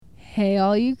Hey,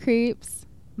 all you creeps.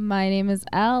 My name is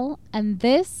Elle, and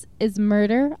this is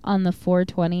Murder on the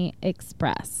 420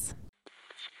 Express.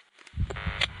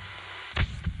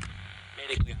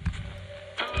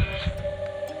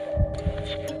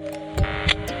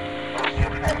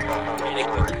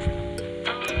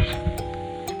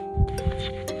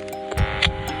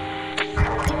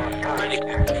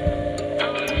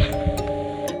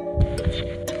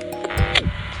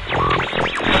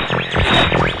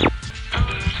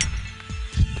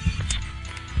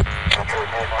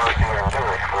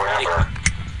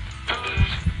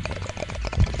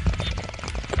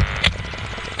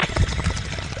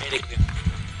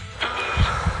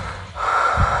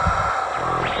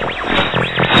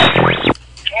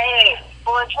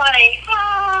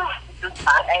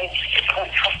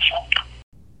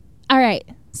 All right,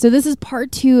 so this is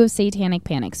part 2 of Satanic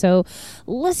Panic. So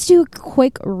let's do a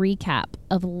quick recap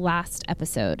of last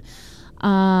episode.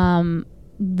 One,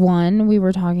 we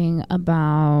were talking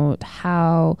about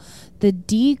how the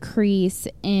decrease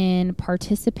in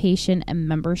participation and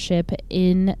membership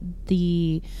in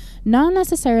the not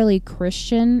necessarily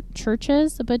Christian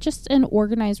churches, but just in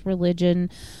organized religion,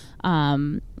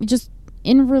 just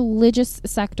in religious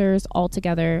sectors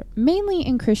altogether, mainly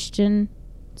in Christian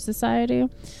society.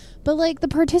 But like the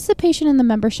participation in the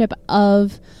membership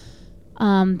of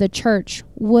the church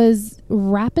was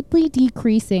rapidly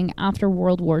decreasing after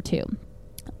World War II.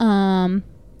 I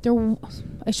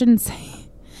shouldn't say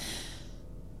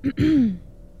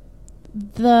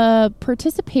the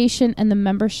participation and the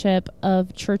membership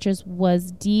of churches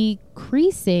was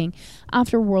decreasing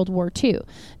after World War II.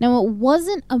 Now, it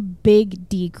wasn't a big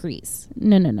decrease.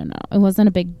 No. It wasn't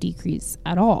a big decrease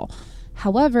at all.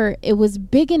 However, it was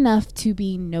big enough to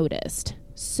be noticed.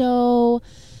 So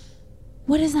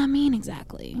what does that mean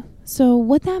exactly? So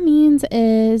what that means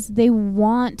is they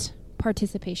want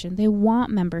participation. They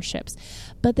want memberships,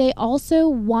 but they also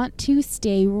want to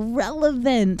stay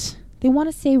relevant. They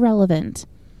want to stay relevant.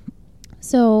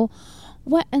 So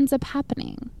what ends up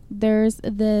happening? There's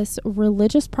this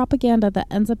religious propaganda that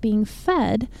ends up being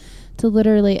fed to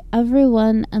literally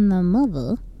everyone and the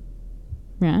mother,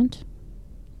 right?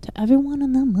 To everyone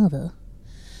and the mother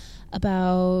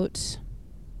about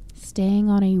staying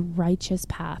on a righteous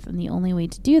path. And the only way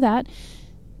to do that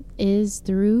is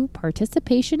through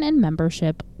participation and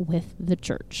membership with the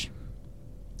church.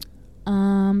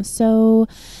 So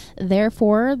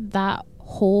therefore, that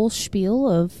whole spiel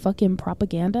of fucking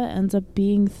propaganda ends up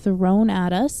being thrown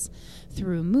at us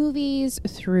through movies,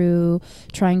 through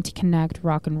trying to connect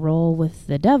rock and roll with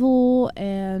the devil,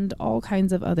 and all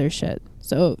kinds of other shit.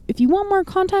 So if you want more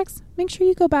context, make sure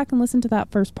you go back and listen to that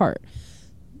first part.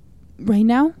 Right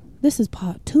now, this is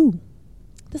part 2.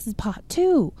 This is part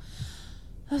 2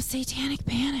 of Satanic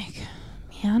Panic,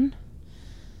 man.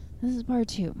 This is part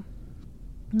 2.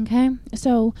 Okay,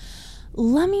 so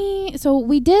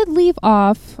we did leave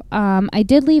off. I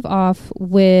did leave off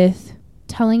with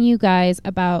telling you guys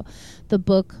about the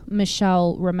book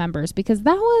Michelle Remembers, because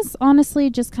that was honestly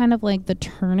just kind of like the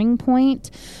turning point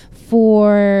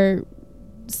for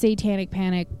Satanic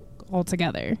Panic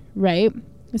altogether, right?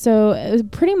 So it was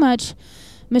pretty much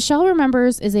Michelle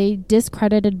Remembers is a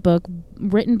discredited book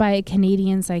written by a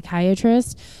Canadian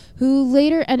psychiatrist who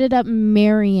later ended up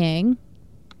marrying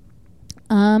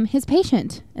his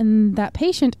patient, and that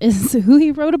patient is who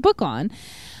he wrote a book on.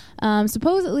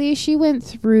 Supposedly, she went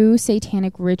through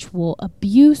satanic ritual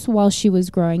abuse while she was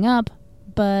growing up,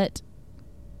 but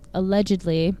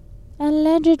allegedly, but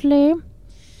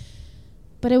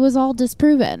it was all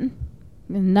disproven.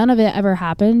 None of it ever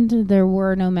happened. There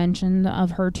were no mention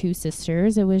of her 2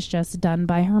 sisters. It was just done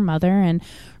by her mother, and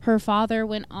her father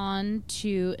went on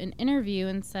to an interview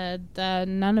and said that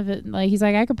none of it, like, he's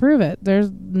like, I could prove it.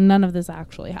 There's none of this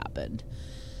actually happened.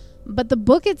 But the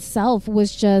book itself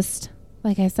was just,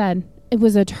 like I said, it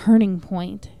was a turning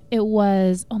point. It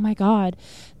was, oh my God,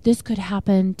 this could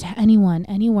happen to anyone,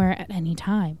 anywhere, at any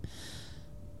time.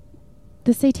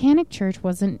 The Satanic Church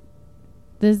wasn't,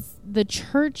 the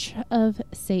Church of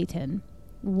Satan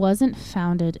wasn't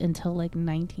founded until like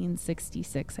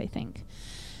 1966, I think.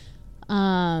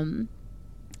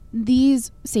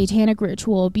 These satanic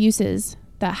ritual abuses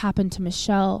that happened to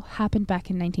Michelle happened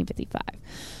back in 1955.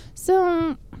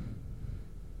 So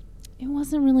it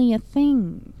wasn't really a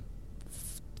thing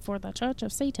for the Church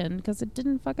of Satan because it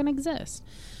didn't fucking exist.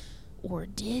 Or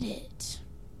did it?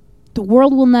 The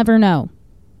world will never know.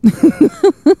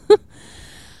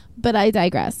 But I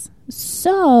digress.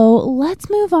 So let's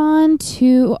move on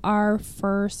to our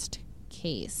first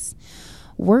case.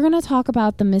 We're going to talk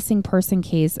about the missing person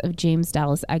case of James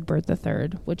Dallas Egbert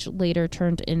III, which later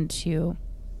turned into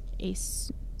a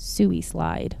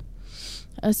suicide.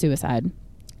 a suicide.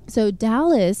 So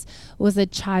Dallas was a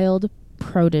child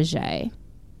protege,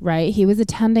 right? He was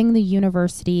attending the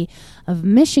University of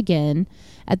Michigan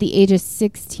at the age of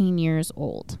 16 years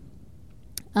old.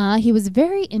 He was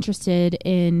very interested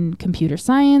in computer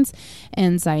science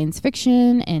and science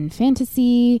fiction and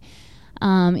fantasy.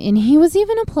 And he was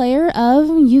even a player of,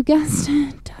 you guessed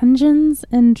it, Dungeons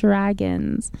and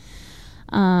Dragons,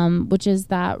 which is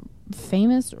that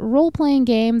famous role-playing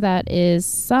game that is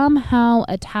somehow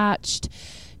attached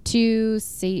to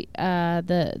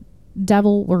the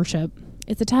devil worship.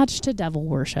 It's attached to devil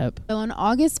worship. So on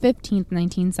August 15th,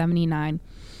 1979,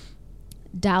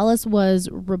 Dallas was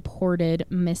reported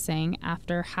missing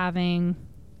after having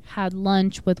had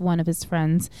lunch with one of his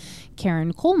friends,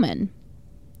 Karen Coleman.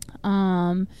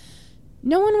 No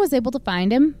one was able to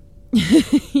find him.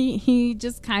 he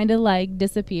just kind of like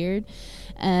disappeared,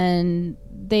 and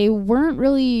they weren't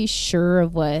really sure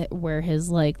of where his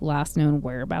like last known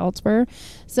whereabouts were.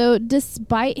 So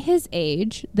despite his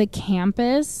age, the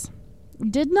campus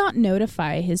did not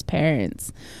notify his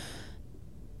parents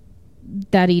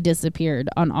that he disappeared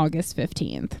on August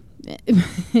 15th.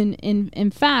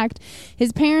 In fact,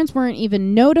 his parents weren't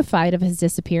even notified of his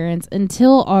disappearance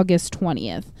until August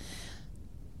 20th,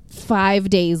 5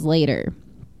 days later.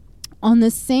 On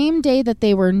the same day that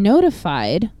they were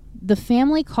notified, the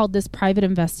family called this private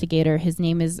investigator, his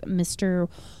name is Mr.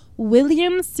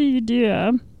 William C.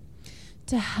 Deere,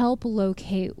 to help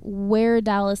locate where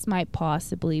Dallas might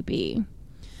possibly be.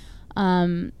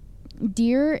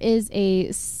 Deere is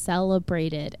a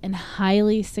celebrated and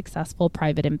highly successful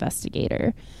private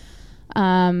investigator.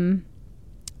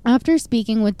 After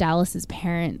speaking with Dallas's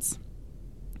parents,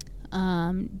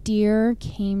 Deere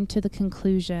came to the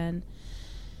conclusion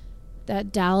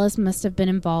that Dallas must have been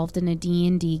involved in a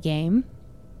D&D game,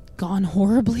 gone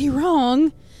horribly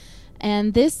wrong,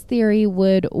 and this theory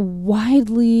would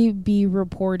widely be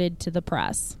reported to the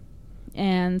press.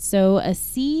 And so a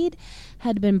seed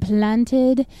had been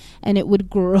planted, and it would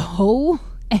grow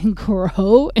and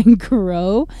grow and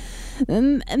grow.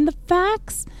 And the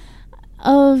facts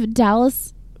of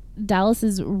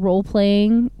Dallas's role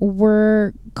playing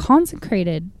were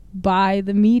consecrated by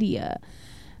the media,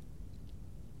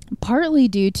 partly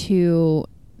due to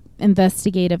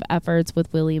investigative efforts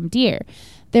with William Deere.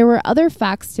 There were other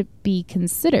facts to be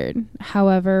considered,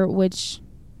 however, which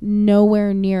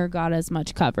nowhere near got as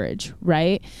much coverage,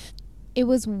 right? It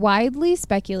was widely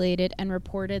speculated and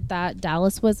reported that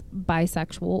Dallas was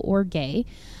bisexual or gay.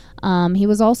 He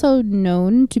was also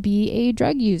known to be a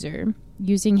drug user,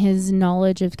 using his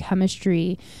knowledge of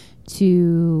chemistry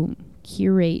to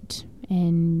curate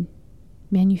and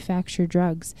manufacture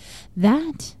drugs.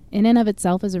 That, in and of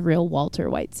itself, is a real Walter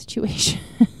White situation.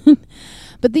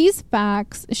 But these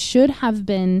facts should have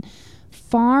been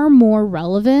far more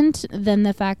relevant than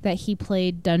the fact that he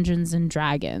played Dungeons and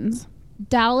Dragons.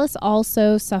 Dallas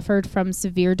also suffered from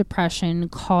severe depression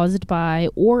caused by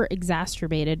or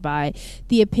exacerbated by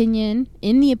the opinion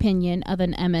of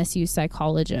an MSU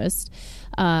psychologist,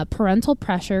 parental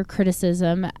pressure,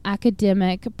 criticism,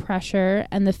 academic pressure,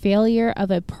 and the failure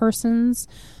of all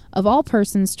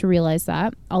persons to realize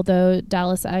that, although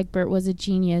Dallas Egbert was a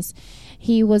genius,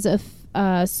 he was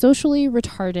socially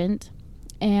retardant,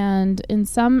 and in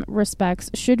some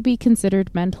respects should be considered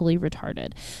mentally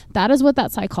retarded. That is what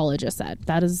that psychologist said.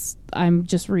 I'm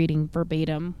just reading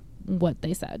verbatim what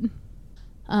they said.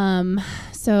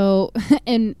 So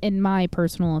in my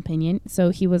personal opinion,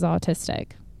 so he was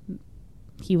autistic.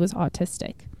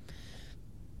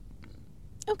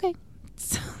 Okay.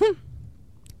 So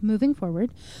moving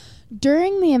forward,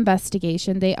 during the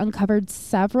investigation, they uncovered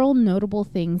several notable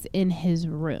things in his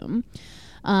room.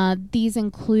 These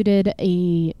included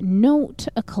a note,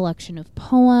 a collection of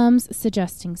poems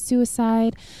suggesting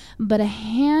suicide, but a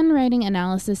handwriting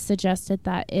analysis suggested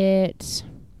that it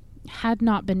had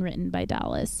not been written by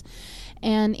Dallas.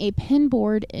 And a pin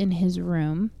board in his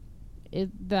room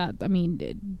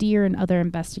Deere and other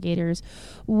investigators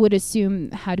would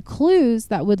assume had clues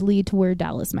that would lead to where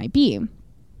Dallas might be.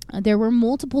 There were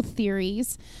multiple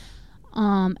theories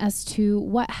as to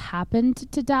what happened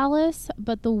to Dallas,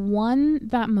 but the one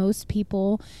that most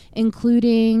people,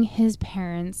 including his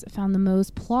parents, found the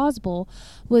most plausible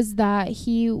was that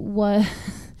he wasn't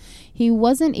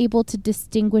able to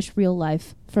distinguish real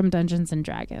life from Dungeons and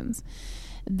Dragons.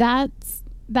 That's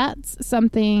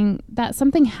something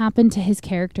happened to his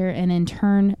character, and in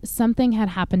turn something had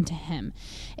happened to him.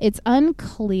 It's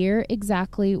unclear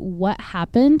exactly what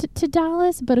happened to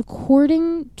Dallas, but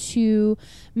according to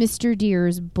Mr.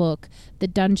 Deere's book, The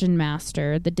Dungeon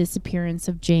Master: The Disappearance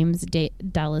of James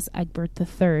Dallas Egbert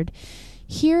III,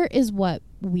 Here is what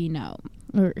we know,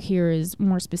 or here is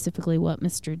more specifically what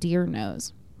Mr. Deer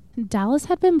knows. Dallas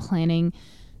had been planning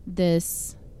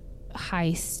this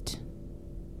heist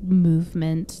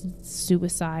movement,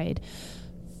 suicide,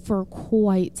 for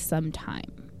quite some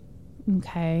time.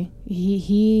 Okay,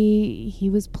 he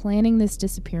was planning this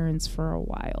disappearance for a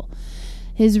while.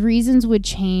 His reasons would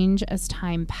change as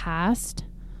time passed,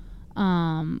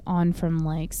 on from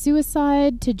like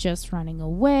suicide to just running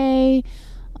away.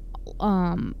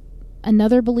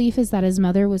 Another belief is that his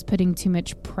mother was putting too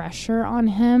much pressure on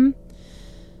him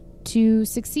to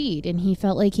succeed, and he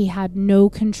felt like he had no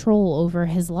control over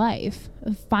his life.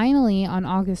 Finally, on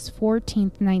August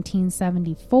 14th,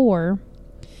 1974,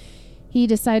 he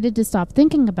decided to stop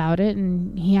thinking about it,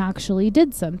 and he actually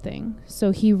did something.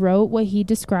 So he wrote what he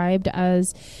described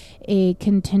as a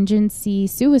contingency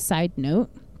suicide note,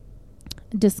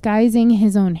 disguising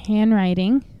his own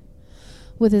handwriting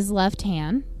with his left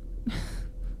hand.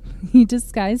 He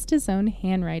disguised his own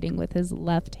handwriting with his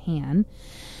left hand.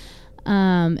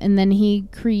 And then he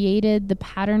created the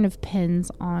pattern of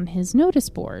pins on his notice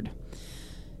board.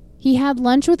 He had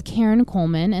lunch with Karen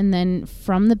Coleman, and then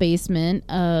from the basement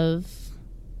of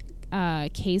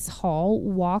Case Hall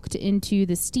walked into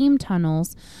the steam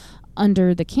tunnels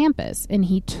under the campus, and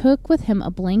he took with him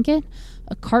a blanket,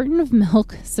 a carton of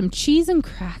milk, some cheese and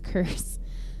crackers,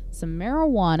 some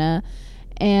marijuana,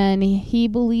 and he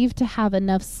believed to have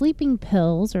enough sleeping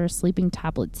pills or sleeping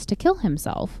tablets to kill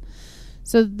himself.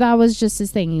 So that was just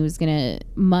his thing. He was going to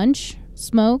munch,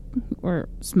 smoke,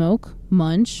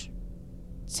 munch,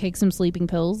 take some sleeping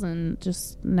pills, and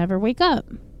just never wake up.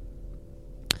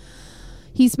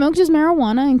 He smoked his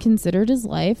marijuana and considered his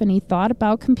life, and he thought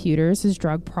about computers, his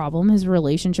drug problem, his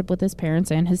relationship with his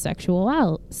parents, and his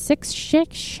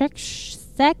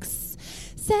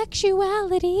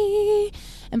sexuality.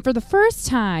 And for the first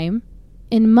time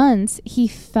in months, he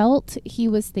felt he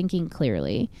was thinking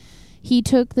clearly. He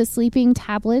took the sleeping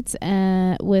tablets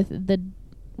with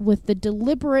the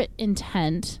deliberate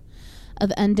intent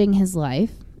of ending his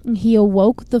life. He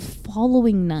awoke the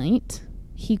following night.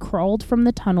 He crawled from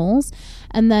the tunnels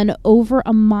and then over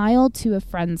a mile to a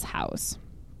friend's house.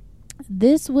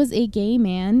 This was a gay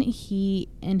man, he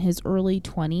in his early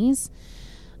 20s.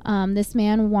 This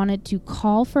man wanted to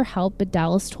call for help, but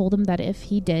Dallas told him that if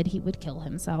he did, he would kill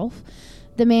himself.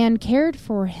 The man cared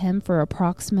for him for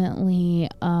approximately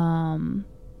a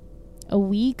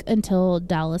week until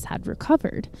Dallas had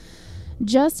recovered.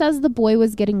 Just as the boy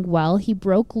was getting well, he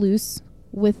broke loose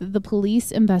with the police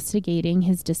investigating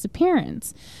his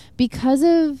disappearance. Because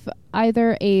of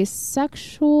either a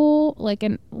sexual, like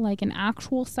an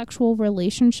actual sexual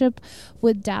relationship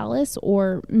with Dallas,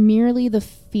 or merely the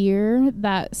fear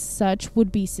that such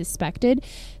would be suspected,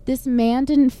 this man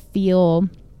didn't feel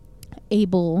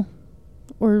able,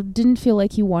 or didn't feel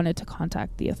like he wanted to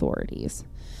contact the authorities.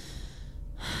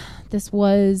 This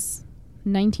was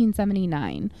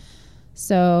 1979.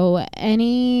 So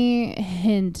any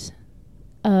hint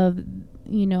of,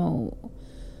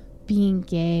 being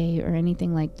gay or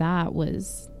anything like that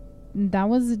was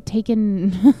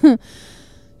taken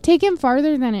taken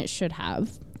farther than it should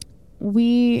have.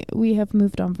 We have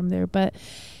moved on from there, but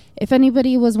if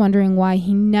anybody was wondering why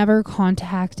he never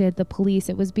contacted the police,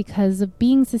 it was because of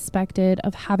being suspected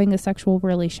of having a sexual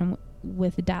relation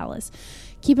with Dallas.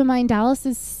 Keep in mind, Dallas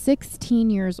is 16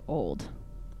 years old.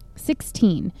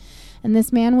 16. And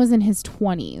this man was in his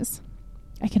 20s.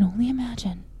 I can only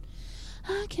imagine.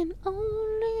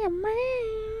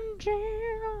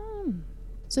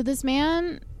 So this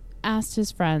man asked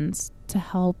his friends to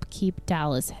help keep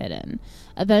Dallas hidden.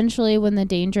 Eventually, when the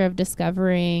danger of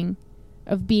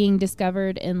being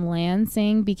discovered in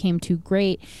Lansing became too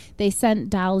great, they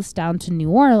sent Dallas down to New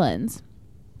Orleans.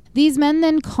 These men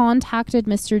then contacted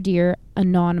Mr. Deer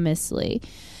anonymously,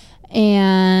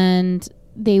 and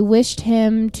they wished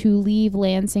him to leave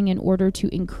Lansing in order to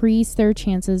increase their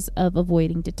chances of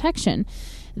avoiding detection.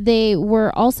 They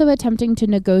were also attempting to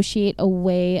negotiate a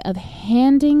way of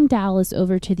handing Dallas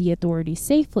over to the authorities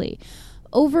safely.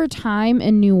 Over time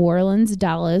in New Orleans,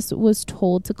 Dallas was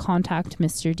told to contact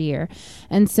Mr. Deer,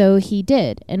 and so he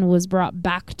did, and was brought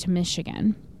back to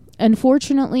Michigan.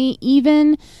 Unfortunately,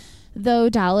 even though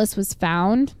Dallas was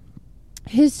found,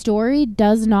 his story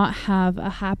does not have a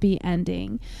happy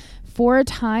ending. For a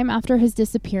time after his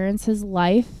disappearance, his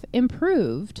life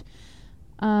improved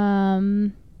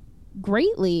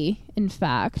greatly, in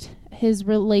fact. His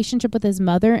relationship with his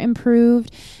mother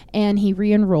improved, and he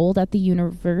re-enrolled at the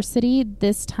university,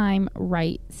 this time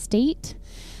Wright State.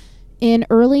 In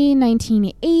early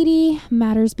 1980,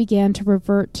 matters began to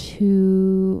revert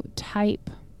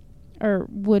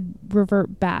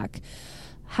back.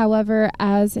 However,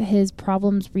 as his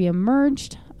problems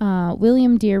reemerged,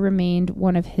 William Dear remained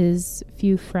one of his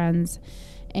few friends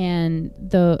and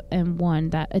one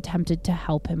that attempted to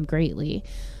help him greatly.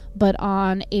 But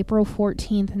on April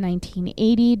 14th,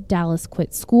 1980, Dallas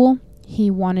quit school. He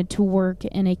wanted to work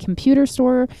in a computer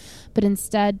store, but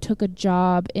instead took a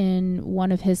job in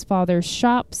one of his father's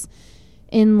shops.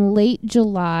 In late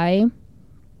July,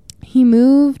 he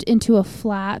moved into a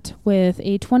flat with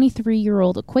a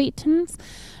 23-year-old acquaintance.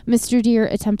 Mr. Dear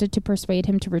attempted to persuade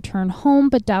him to return home,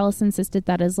 but Dallas insisted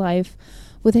that his life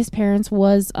with his parents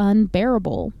was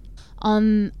unbearable.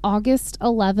 On August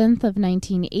 11th of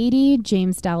 1980,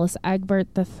 James Dallas Egbert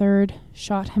III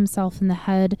shot himself in the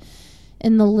head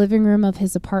in the living room of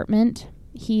his apartment.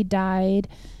 He died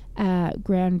at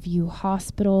Grandview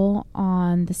Hospital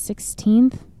on the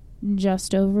 16th,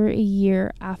 just over a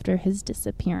year after his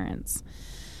disappearance.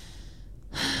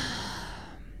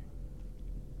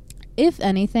 If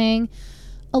anything,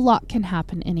 a lot can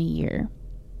happen in a year.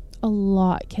 A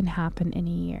lot can happen in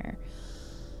a year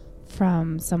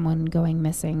from someone going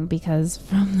missing, because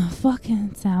from the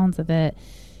fucking sounds of it,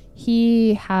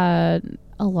 he had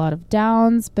a lot of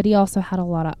downs, but he also had a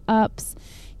lot of ups.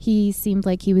 He seemed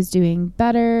like he was doing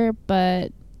better,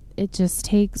 but it just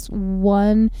takes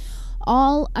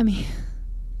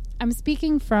I'm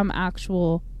speaking from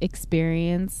actual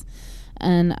experience,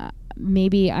 and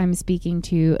maybe I'm speaking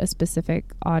to a specific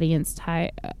audience,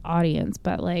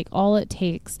 but like all it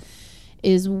takes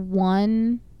is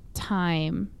one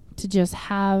time to just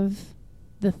have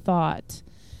the thought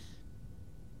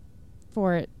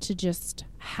for it to just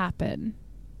happen.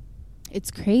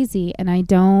 It's crazy, and I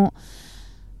don't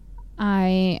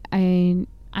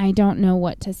know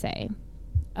what to say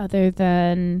other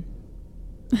than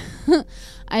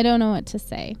I don't know what to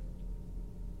say.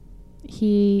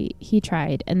 He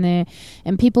tried, and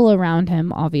people around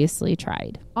him obviously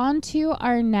tried. On to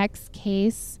our next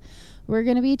case. We're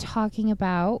going to be talking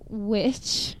about,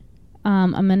 which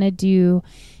I'm going to do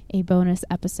a bonus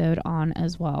episode on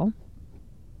as well.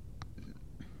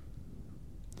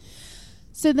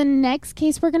 So the next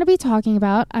case we're going to be talking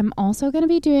about, I'm also going to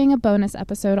be doing a bonus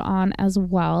episode on as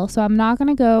well. So I'm not going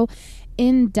to go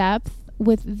in depth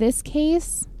with this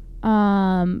case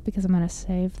because I'm going to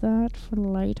save that for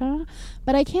later.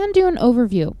 But I can do an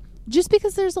overview just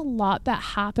because there's a lot that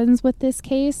happens with this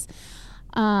case.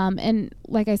 And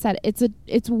like I said,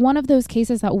 it's one of those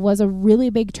cases that was a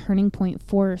really big turning point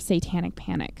for Satanic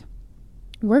Panic.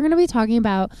 We're going to be talking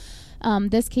about,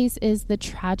 this case is the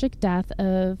tragic death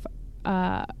of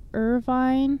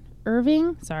Irving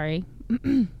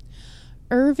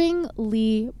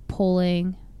Lee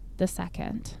Poling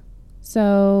II.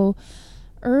 So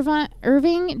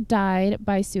Irving died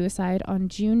by suicide on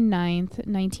June 9th,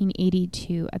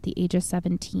 1982 at the age of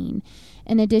 17.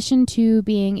 In addition to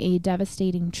being a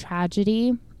devastating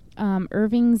tragedy,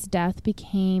 Irving's death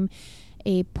became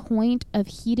a point of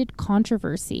heated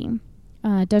controversy.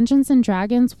 Dungeons &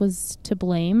 Dragons was to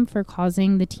blame for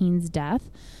causing the teen's death,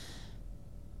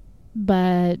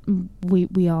 but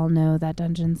we all know that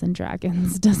Dungeons &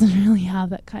 Dragons doesn't really have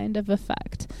that kind of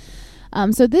effect.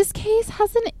 So this case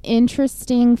has an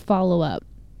interesting follow-up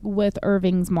with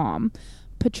Irving's mom,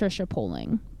 Patricia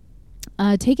Poling.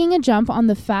 Taking a jump on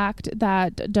the fact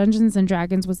that Dungeons &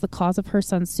 Dragons was the cause of her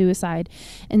son's suicide,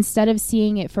 instead of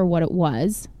seeing it for what it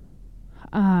was,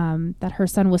 that her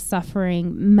son was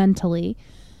suffering mentally,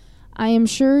 I am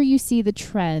sure you see the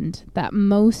trend that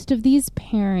most of these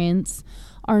parents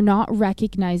are not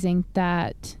recognizing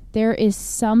that there is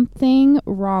something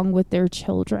wrong with their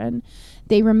children.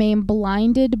 They remain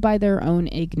blinded by their own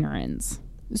ignorance.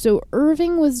 So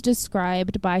Irving was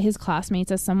described by his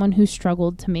classmates as someone who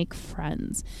struggled to make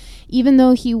friends, even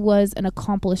though he was an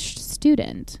accomplished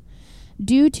student.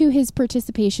 Due to his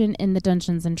participation in the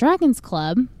Dungeons & Dragons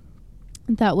Club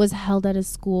that was held at his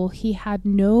school, he had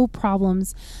no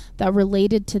problems that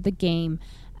related to the game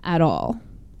at all.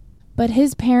 But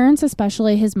his parents,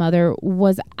 especially his mother,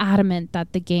 was adamant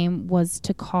that the game was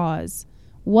the cause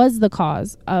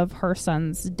of her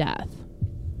son's death.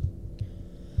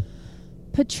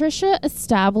 Patricia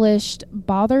established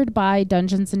Bothered by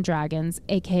Dungeons & Dragons,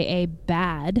 aka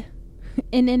BAD,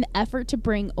 in an effort to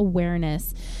bring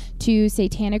awareness to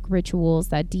satanic rituals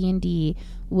that D&D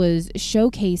was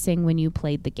showcasing when you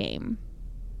played the game.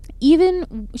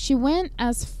 Even she went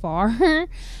as far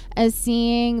as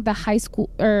suing the high school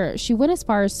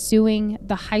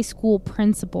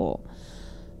principal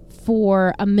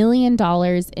for $1 million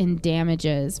in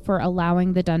damages for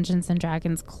allowing the Dungeons &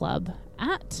 Dragons Club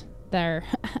at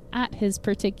his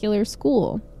particular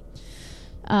school.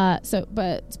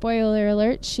 But spoiler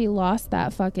alert, she lost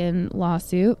that fucking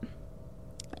lawsuit.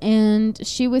 And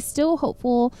she was still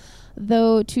hopeful,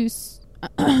 though,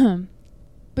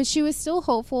 but she was still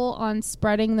hopeful on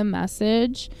spreading the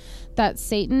message that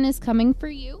Satan is coming for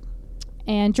you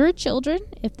and your children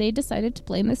if they decided to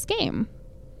play in this game.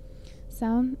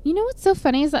 You know what's so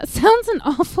funny is that sounds an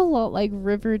awful lot like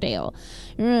Riverdale.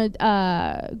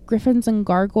 Griffins and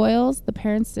Gargoyles. The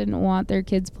parents didn't want their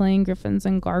kids playing Griffins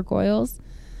and Gargoyles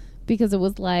because it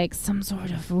was like some sort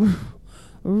of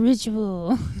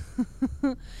ritual.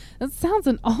 That sounds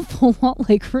an awful lot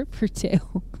like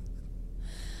Riverdale.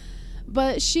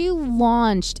 But she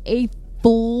launched a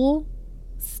full-scale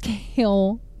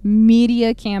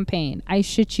media campaign. I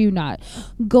shit you not.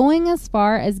 Going as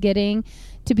far as getting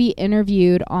to be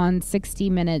interviewed on 60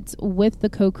 Minutes with the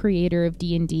co-creator of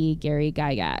D&D, Gary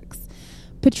Gygax.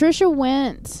 Patricia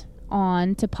went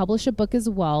on to publish a book as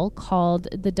well called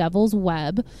The Devil's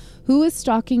Web, Who is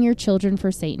Stalking Your Children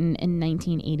for Satan, in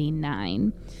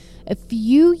 1989. A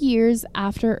few years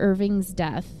after Irving's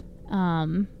death,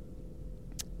 in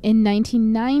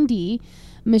 1990,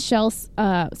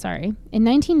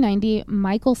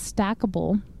 Michael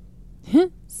Stackable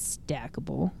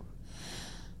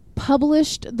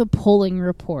published the polling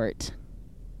report.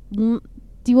 Do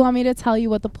you want me to tell you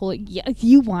what the polling... Yeah,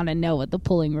 you want to know what the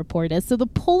polling report is. So the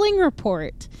polling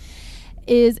report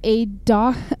is a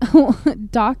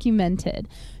documented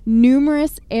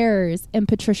numerous errors in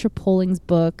Patricia Polling's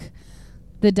book,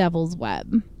 The Devil's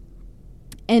Web.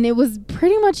 And it was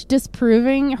pretty much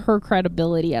disproving her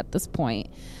credibility at this point.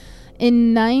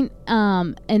 And then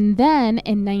in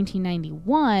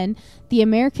 1991, the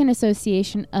American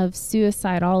Association of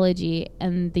Suicidology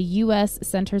and the U.S.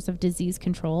 Centers of Disease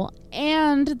Control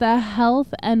and the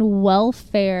Health and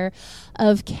Welfare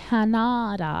of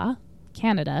Canada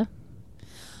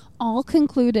all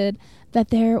concluded that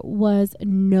there was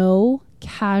no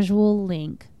causal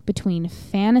link between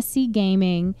fantasy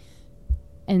gaming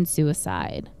and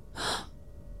suicide.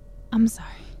 I'm sorry.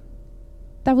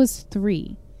 That was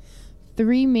three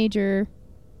major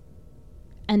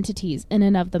entities in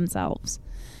and of themselves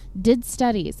did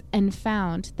studies and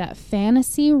found that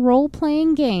fantasy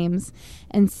role-playing games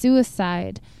and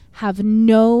suicide have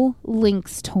no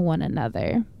links to one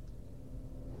another.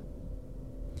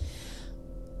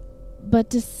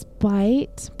 But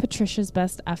despite Patricia's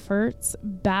best efforts,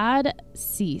 bad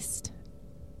ceased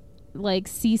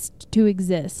to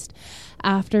exist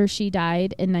after she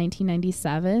died in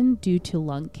 1997 due to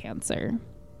lung cancer.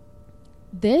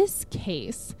 This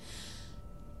case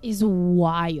is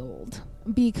wild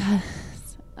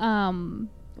because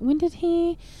when did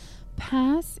he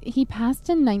pass? He passed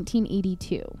in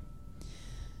 1982.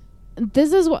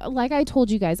 This is what, like I told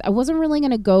you guys, I wasn't really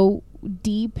going to go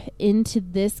deep into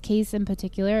this case in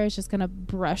particular. I was just going to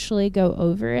brushly go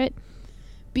over it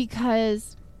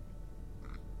because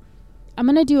I'm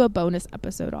going to do a bonus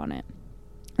episode on it.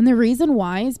 And the reason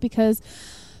why is because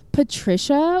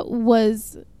Patricia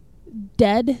was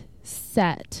dead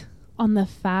set on the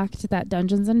fact that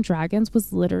Dungeons and Dragons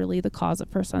was literally the cause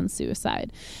of her son's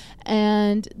suicide.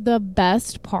 And the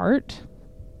best part,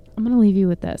 I'm going to leave you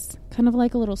with this, kind of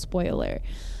like a little spoiler.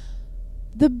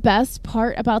 The best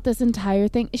part about this entire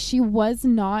thing is she was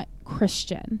not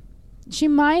Christian. She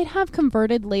might have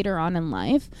converted later on in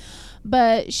life,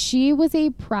 but she was a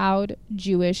proud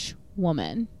Jewish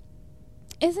woman.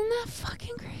 Isn't that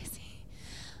fucking crazy?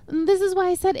 This is why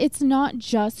I said it's not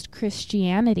just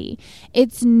Christianity.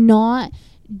 It's not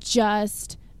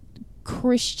just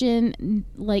Christian,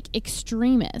 like,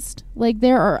 extremist. Like,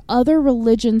 there are other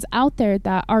religions out there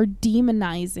that are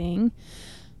demonizing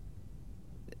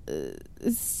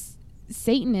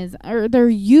Satanism, or they're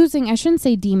using, I shouldn't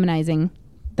say demonizing,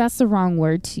 that's the wrong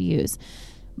word to use,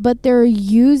 but they're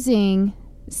using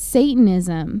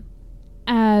Satanism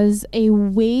as a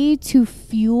way to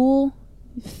fuel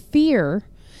fear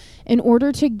in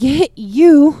order to get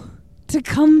you to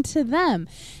come to them.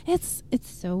 It's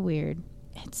so weird.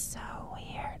 It's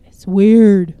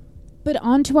weird. But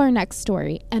on to our next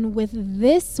story. And with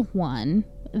this one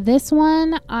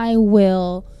I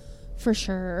will for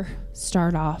sure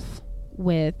start off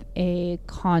with a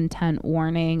content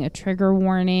warning, a trigger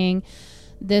warning.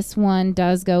 This one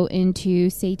does go into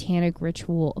satanic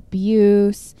ritual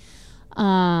abuse,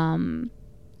 and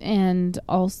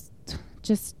also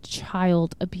just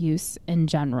child abuse in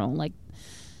general. Like,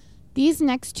 these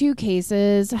next two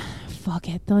cases,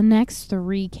 the next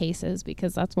three cases,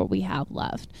 because that's what we have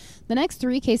left. The next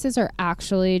three cases are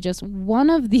actually just one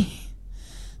of the,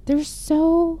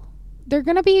 they're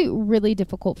going to be really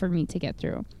difficult for me to get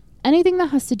through. Anything that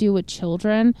has to do with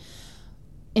children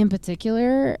in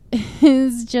particular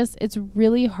is just, it's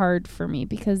really hard for me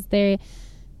because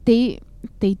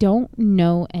they don't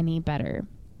know any better.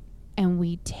 And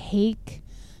we take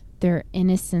their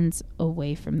innocence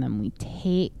away from them. We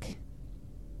take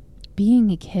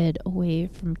being a kid away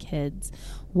from kids.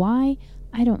 Why?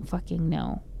 I don't fucking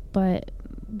know. But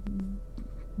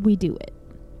we do it.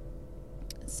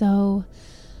 So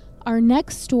our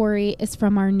next story is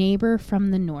from our neighbor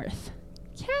from the north,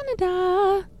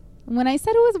 Canada. When I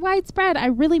said it was widespread, I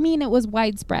really mean it was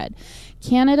widespread.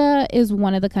 Canada is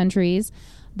one of the countries.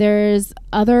 There's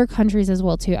other countries as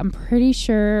well, too. I'm pretty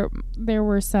sure there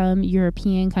were some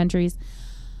European countries.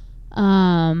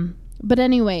 But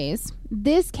anyways,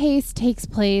 this case takes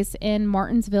place in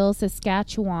Martensville,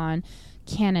 Saskatchewan,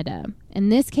 Canada. And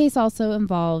this case also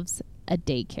involves a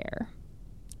daycare.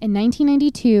 In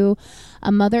 1992,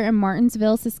 a mother in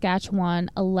Martensville, Saskatchewan,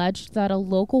 alleged that a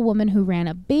local woman who ran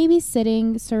a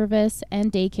babysitting service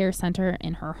and daycare center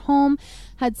in her home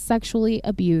had sexually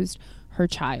abused her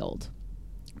child.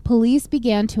 Police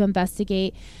began an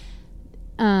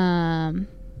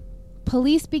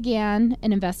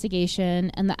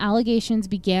investigation, and the allegations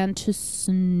began to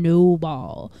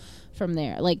snowball from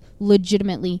there, like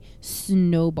legitimately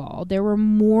snowball. There were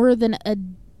more than a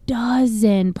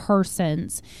dozen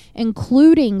persons,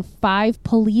 including 5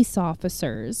 police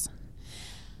officers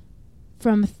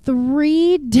from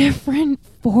 3 different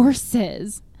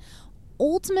forces,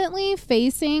 ultimately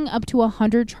facing up to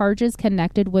 100 charges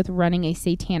connected with running a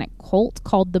satanic cult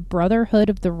called the Brotherhood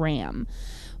of the Ram,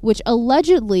 which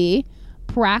allegedly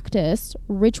practiced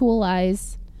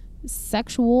ritualized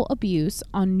sexual abuse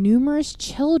on numerous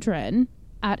children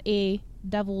at a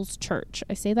devil's church.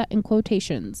 I say that in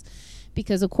quotations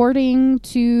because according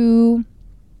to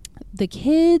the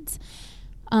kids,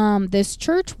 this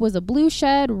church was a blue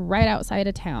shed right outside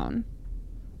of town.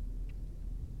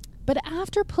 But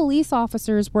after police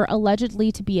officers were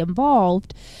allegedly to be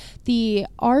involved, the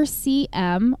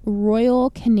RCM, Royal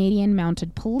Canadian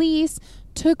Mounted Police,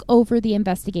 took over the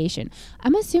investigation.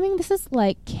 I'm assuming this is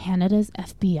like Canada's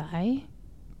FBI.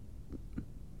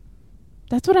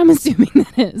 That's what I'm assuming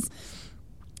that is.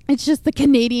 It's just the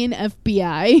Canadian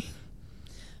FBI.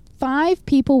 5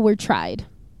 people were tried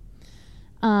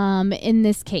in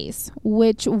this case,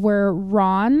 which were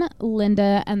Ron,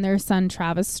 Linda, and their son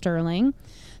Travis Sterling,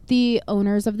 the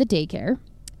owners of the daycare,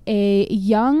 a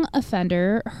young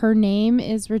offender, her name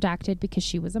is redacted because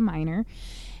she was a minor,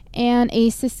 and a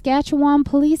Saskatchewan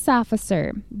police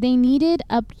officer. They needed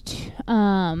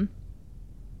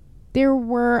there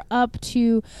were up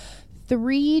to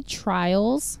 3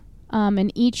 trials,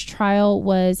 and each trial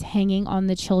was hanging on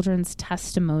the children's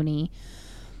testimony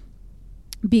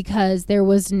because there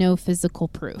was no physical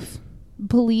proof.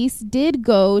 Police did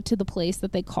go to the place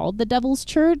that they called the Devil's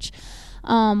Church,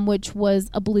 which was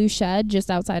a blue shed just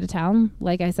outside of town,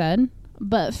 like I said,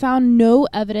 but found no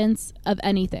evidence of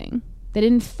anything. They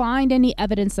didn't find any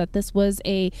evidence that this was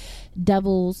a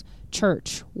devil's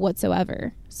church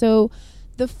whatsoever. So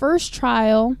the first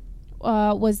trial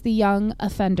was the young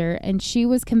offender, and she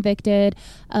was convicted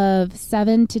of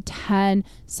 7 to 10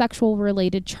 sexual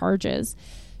related charges.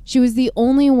 She was the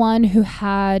only one who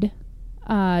had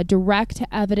direct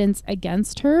evidence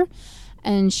against her,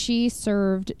 and she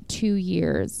served 2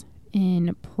 years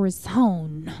in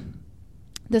prison.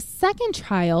 The second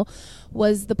trial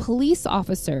was the police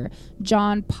officer,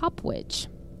 John Popwich,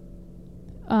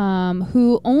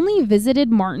 who only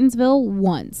visited Martensville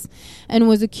once and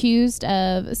was accused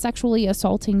of sexually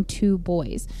assaulting 2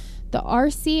 boys. The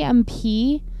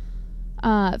RCMP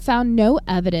found no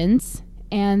evidence,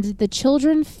 and the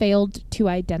children failed to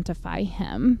identify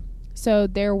him. So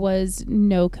there was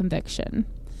no conviction.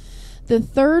 The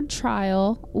third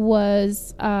trial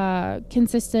was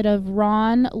consisted of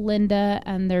Ron, Linda,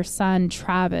 and their son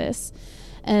Travis.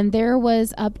 And there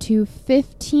was up to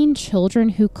 15 children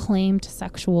who claimed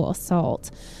sexual assault.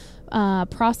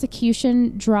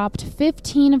 Prosecution dropped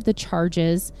 15 of the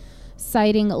charges,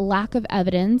 citing lack of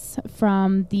evidence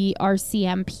from the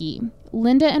RCMP.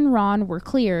 Linda and Ron were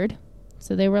cleared.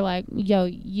 So they were like, yo,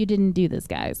 you didn't do this,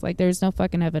 guys. Like, there's no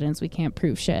fucking evidence. We can't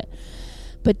prove shit.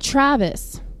 But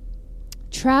Travis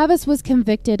was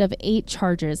convicted of 8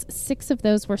 charges. 6 of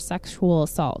those were sexual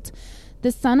assault.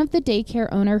 The son of the daycare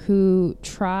owner who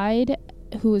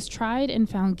was tried and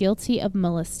found guilty of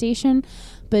molestation,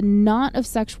 but not of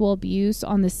sexual abuse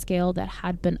on the scale that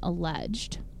had been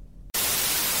alleged.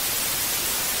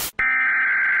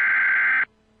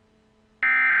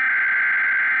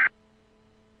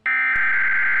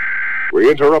 We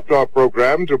interrupt our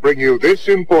program to bring you this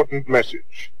important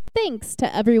message. Thanks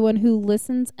to everyone who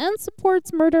listens and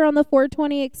supports Murder on the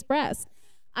 420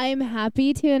 I am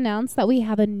happy to announce that we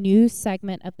have a new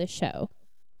segment of the show.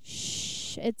 Shh.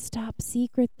 Shh, it's top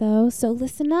secret though, so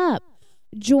listen up.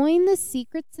 Join the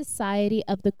secret society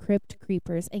of the Crypt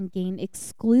Creepers and gain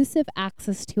exclusive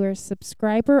access to our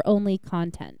subscriber-only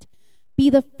content. Be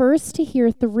the first to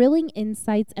hear thrilling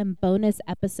insights and bonus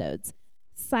episodes.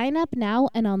 Sign up now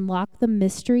and unlock the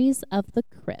mysteries of the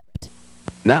crypt.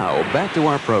 Now, back to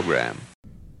our program.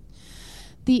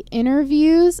 The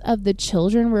interviews of the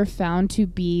children were found to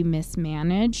be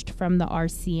mismanaged from the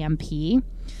RCMP.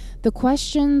 The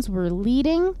questions were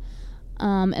leading,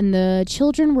 and the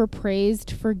children were praised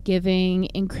for giving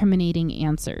incriminating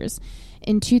answers.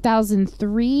 In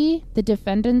 2003, the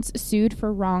defendants sued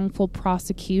for wrongful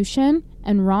prosecution,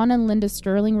 and Ron and Linda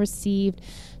Sterling received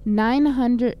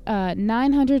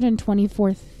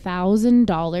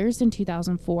 $924,000 in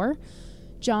 2004.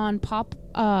 John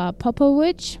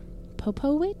Popovich,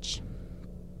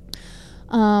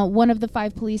 one of the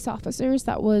 5 police officers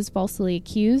that was falsely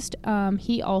accused,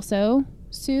 he also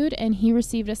sued, and he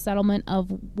received a settlement of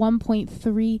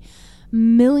 $1.3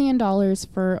 million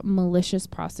for malicious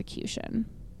prosecution.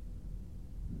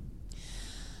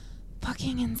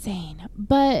 Fucking insane.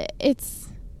 But it's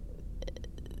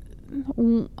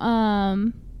when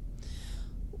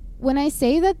I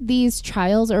say that these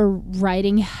trials are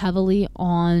riding heavily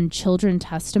on children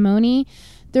testimony,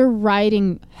 they're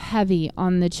riding heavy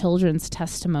on the children's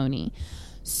testimony.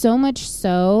 So much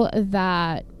so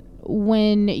that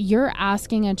when you're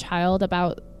asking a child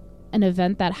about an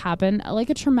event that happened, like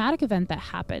a traumatic event that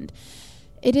happened,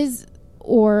 it is,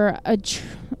 or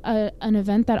an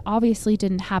event that obviously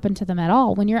didn't happen to them at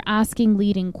all. When you're asking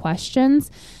leading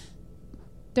questions,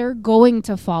 they're going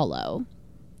to follow.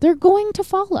 They're going to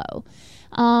follow.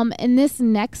 In this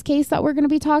next case that we're going to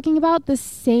be talking about, the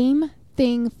same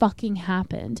thing fucking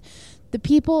happened. The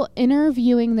people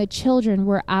interviewing the children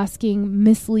were asking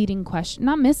misleading questions,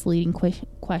 not misleading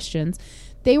questions.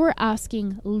 They were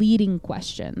asking leading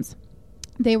questions.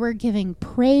 They were giving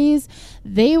praise.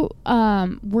 They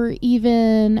were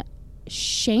even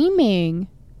shaming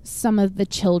some of the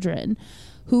children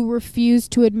who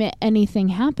refused to admit anything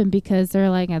happened because they're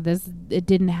like, it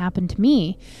didn't happen to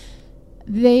me.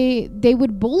 They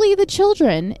would bully the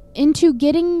children into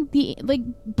getting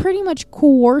pretty much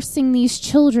coercing these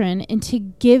children into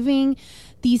giving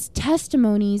these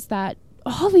testimonies that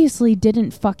obviously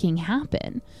didn't fucking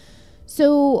happen.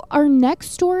 So our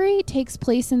next story takes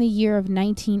place in the year of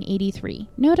 1983.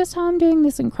 Notice how I'm doing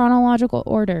this in chronological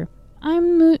order.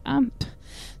 I'm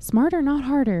smarter, not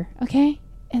harder, okay?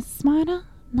 It's smarter,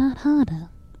 not harder.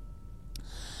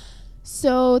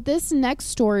 So this next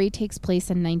story takes place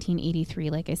in 1983.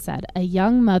 Like I said, a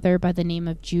young mother by the name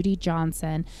of Judy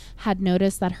Johnson had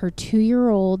noticed that her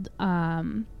 2-year-old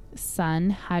son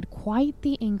had quite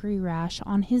the angry rash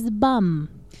on his bum.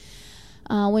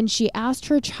 When she asked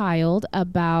her child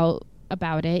about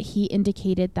it, he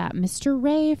indicated that Mr.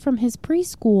 Ray from his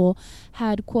preschool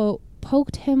had, quote,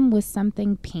 poked him with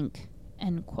something pink,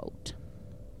 end quote.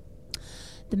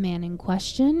 The man in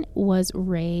question was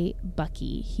Ray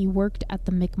Bucky. He worked at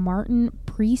the McMartin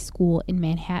Preschool in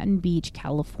Manhattan Beach,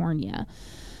 California.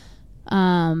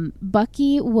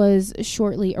 Bucky was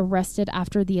shortly arrested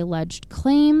after the alleged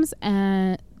claims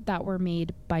that were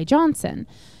made by Johnson.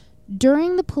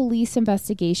 During the police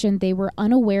investigation, they were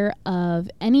unaware of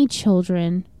any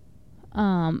children,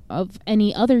 of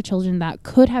any other children that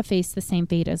could have faced the same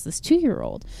fate as this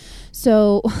 2-year-old.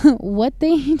 So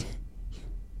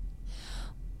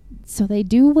So they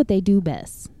do what they do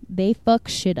best. They fuck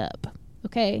shit up.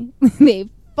 Okay? They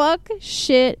fuck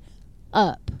shit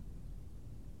up.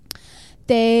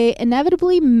 They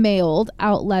inevitably mailed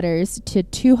out letters to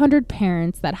 200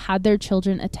 parents that had their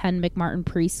children attend McMartin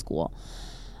Preschool,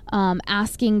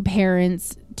 asking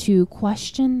parents to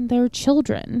question their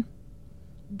children.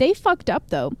 They fucked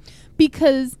up, though,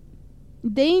 because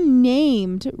they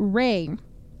named Ray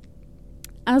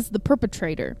as the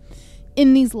perpetrator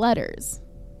in these letters.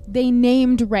 They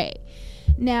named Ray.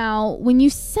 Now, when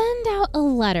you send out a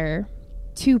letter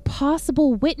to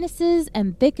possible witnesses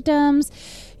and victims,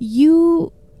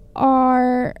 you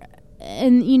are,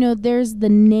 and there's the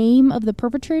name of the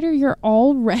perpetrator, you're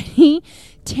already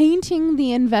tainting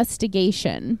the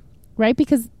investigation, right?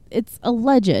 Because it's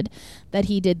alleged that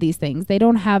he did these things. They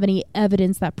don't have any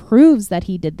evidence that proves that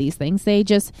he did these things. They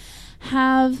just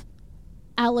have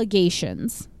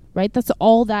allegations, right? That's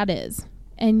all that is.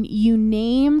 And you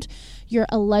named your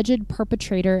alleged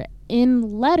perpetrator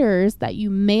in letters that you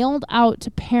mailed out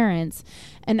to parents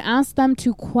and asked them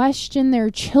to question their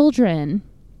children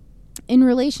in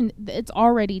relation. It's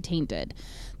already tainted.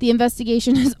 The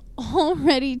investigation is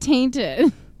already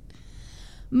tainted.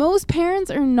 Most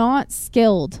parents are not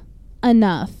skilled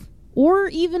enough or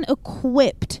even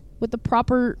equipped with the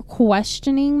proper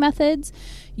questioning methods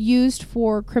used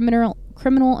for criminal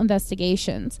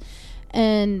investigations.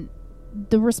 And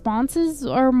the responses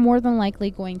are more than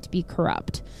likely going to be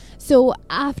corrupt. So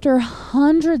after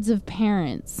hundreds of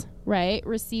parents, right,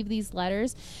 receive these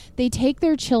letters, they take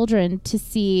their children to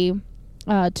see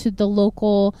to the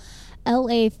local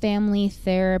LA Family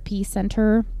Therapy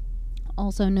Center,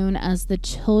 also known as the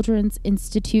Children's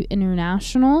Institute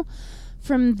International.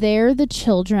 From there, the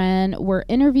children were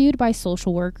interviewed by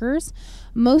social workers.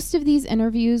 Most of these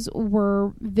interviews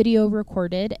were video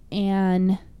recorded,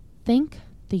 and thank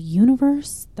the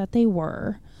universe that they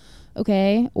were,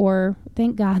 okay? Or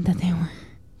thank God that they were.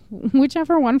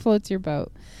 Whichever one floats your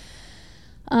boat.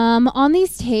 On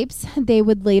these tapes, they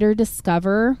would later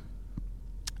discover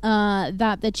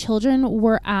that the children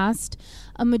were asked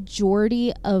a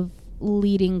majority of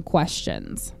leading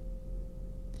questions.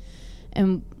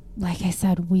 And like I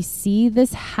said, we see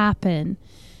this happen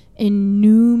in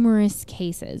numerous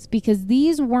cases, because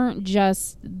these weren't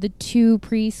just the two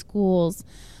preschools,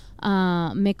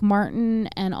 McMartin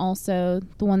and also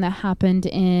the one that happened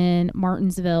in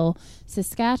Martinsville,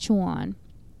 Saskatchewan.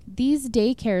 These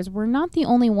daycares were not the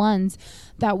only ones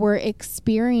that were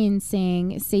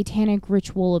experiencing satanic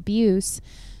ritual abuse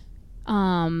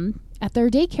at their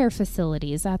daycare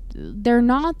facilities. They're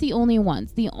not the only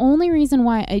ones. The only reason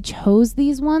why I chose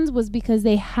these ones was because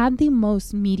they had the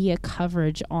most media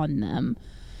coverage on them.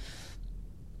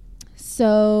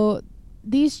 So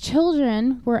these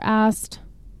children were asked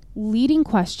leading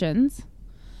questions,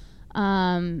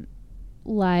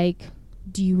 like,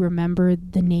 do you remember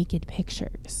the naked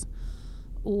pictures?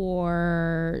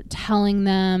 Or telling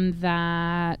them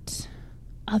that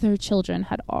other children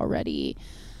had already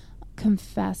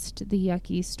confessed the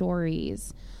yucky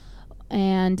stories.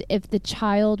 And if the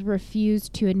child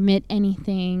refused to admit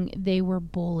anything, they were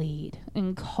bullied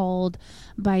and called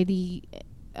by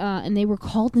and they were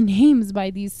called names by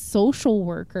these social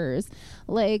workers.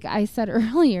 Like I said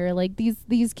earlier, like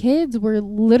these kids were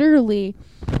literally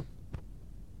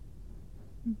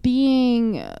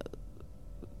being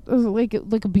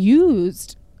like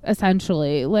abused,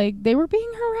 essentially. Like they were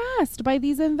being harassed by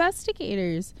these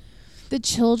investigators. The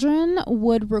children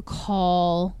would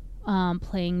recall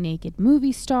playing naked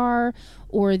movie star,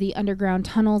 or the underground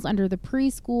tunnels under the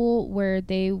preschool where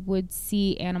they would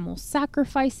see animal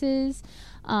sacrifices.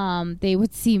 They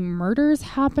would see murders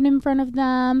happen in front of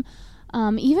them,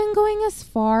 even going as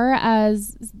far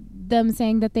as them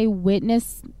saying that they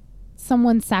witnessed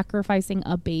someone sacrificing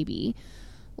a baby.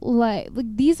 Like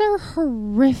these are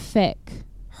horrific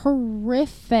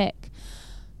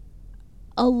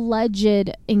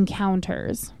alleged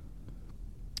encounters.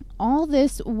 All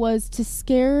this was to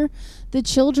scare the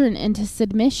children into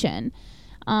submission.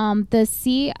 The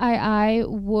CII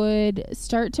would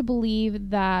start to believe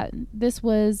that this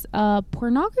was a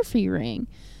pornography ring.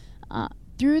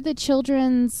 Through the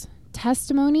children's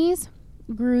testimonies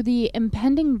grew the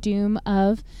impending doom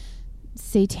of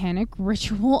satanic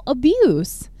ritual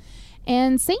abuse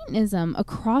and Satanism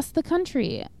across the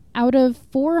country. Out of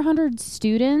 400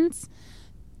 students,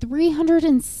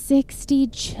 360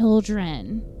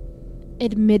 children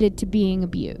admitted to being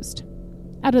abused.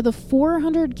 Out of the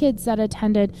 400 kids that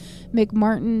attended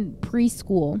McMartin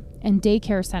Preschool and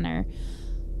Daycare Center,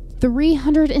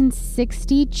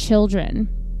 360 children,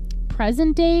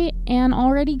 present day and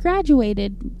already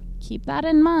graduated, keep that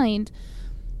in mind,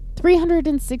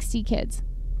 360 kids.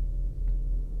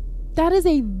 That is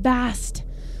a vast,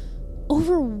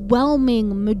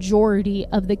 overwhelming majority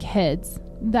of the kids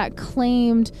that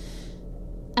claimed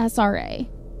SRA.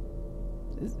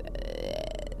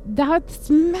 That's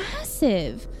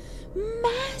massive.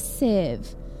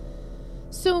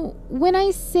 So when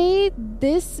I say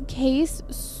this case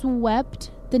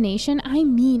swept the nation, I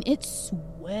mean it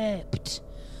swept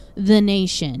the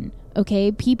nation.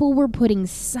 Okay, people were putting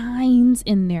signs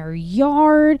in their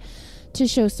yard to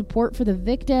show support for the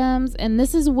victims, and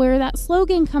this is where that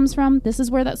slogan comes from.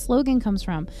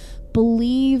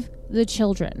 Believe the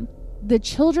children. The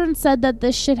children said that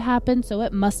this should happen, so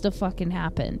it must have fucking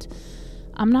happened.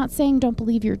 I'm not saying don't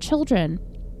believe your children,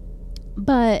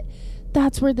 but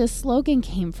that's where this slogan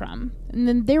came from. And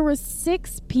then there were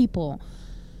 6 people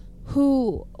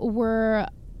who were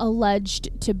alleged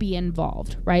to be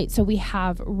involved, right? So we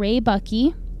have Ray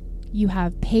Bucky, you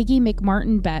have Peggy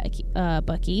McMartin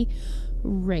Bucky,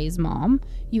 Ray's mom,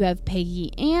 you have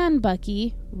Peggy Ann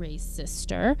Bucky, Ray's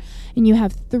sister, and you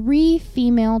have 3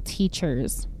 female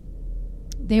teachers.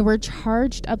 They were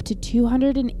charged up to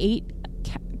 208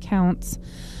 counts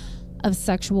of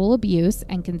sexual abuse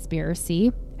and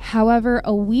conspiracy. However,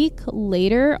 a week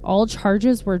later, all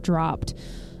charges were dropped.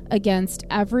 against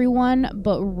everyone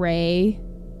but Ray,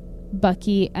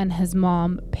 Bucky, and his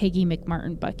mom, Peggy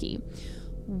McMartin Bucky.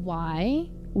 Why?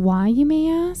 Why, you may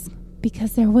ask?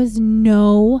 Because there was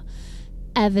no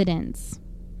evidence.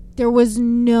 There was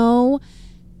no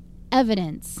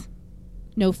evidence.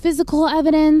 No physical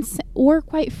evidence, or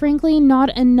quite frankly,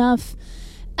 not enough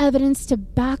evidence to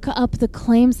back up the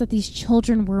claims that these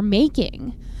children were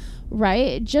making,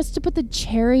 right? Just to put the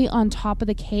cherry on top of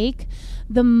the cake,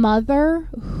 the mother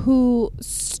who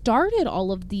started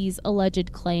all of these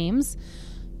alleged claims,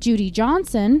 Judy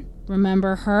Johnson,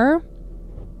 remember her?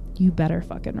 You better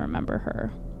fucking remember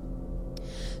her.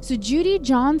 So Judy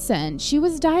Johnson, she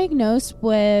was diagnosed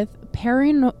with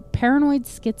paranoid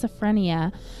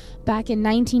schizophrenia back in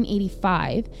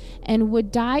 1985 and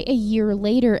would die a year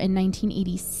later in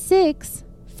 1986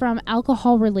 from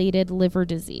alcohol-related liver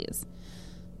disease.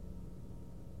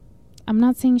 I'm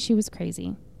not saying she was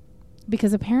crazy,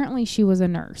 because apparently she was a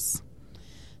nurse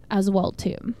as well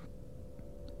too.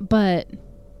 But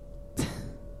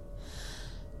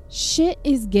shit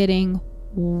is getting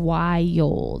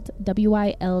wild.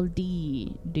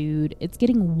 W-I-L-D, dude. It's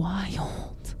getting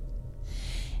wild.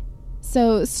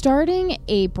 So starting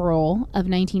April of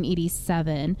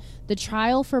 1987, the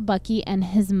trial for Bucky and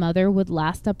his mother would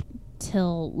last up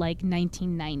till like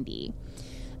 1990.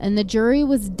 And the jury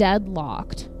was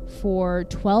deadlocked for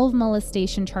 12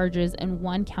 molestation charges and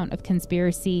 1 count of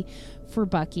conspiracy for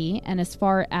Bucky. And as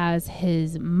far as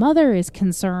his mother is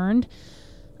concerned,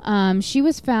 she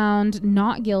was found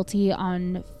not guilty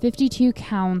on 52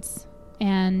 counts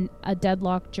and a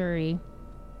deadlocked jury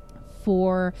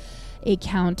for a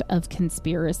count of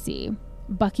conspiracy.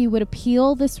 Bucky would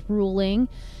appeal this ruling,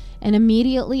 and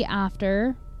immediately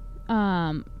after,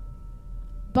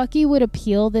 Bucky would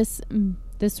appeal this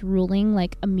ruling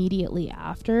like immediately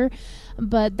after,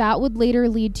 but that would later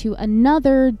lead to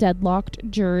another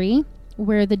deadlocked jury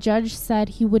where the judge said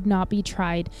he would not be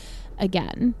tried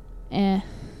again.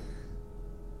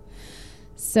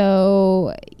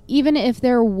 So even if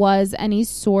there was any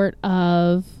sort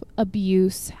of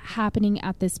abuse happening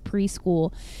at this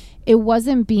preschool, it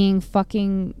wasn't being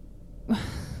fucking...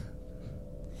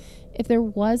 If there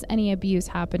was any abuse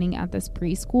happening at this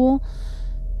preschool,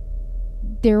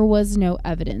 there was no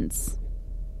evidence.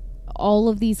 All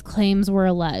of these claims were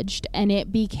alleged, and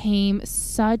it became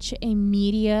such a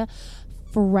media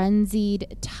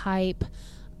frenzied type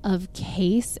of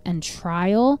case and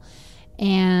trial,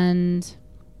 and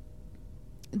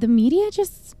the media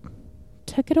just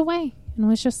took it away and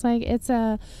was just like, it's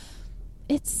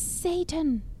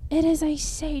Satan. It is a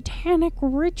satanic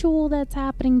ritual that's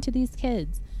happening to these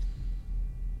kids.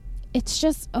 It's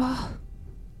just,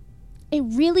 it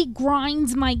really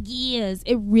grinds my gears.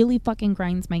 It really fucking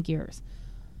grinds my gears.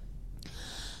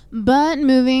 But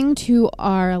moving to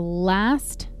our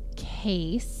last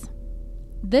case,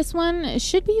 this one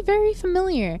should be very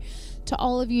familiar to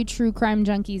all of you true crime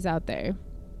junkies out there.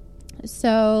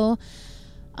 So,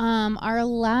 our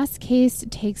last case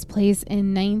takes place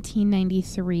in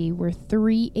 1993, where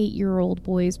 3 8-year-old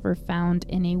boys were found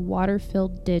in a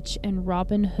water-filled ditch in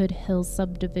Robin Hood Hills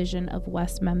subdivision of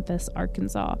West Memphis,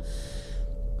 Arkansas.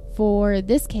 For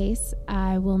this case,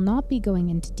 I will not be going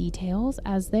into details,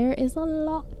 as there is a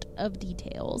lot of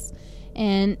details.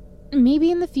 And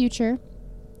maybe in the future,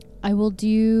 I will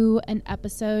do an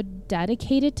episode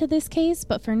dedicated to this case,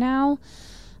 but for now,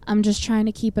 I'm just trying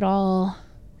to keep it all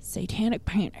satanic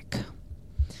panic.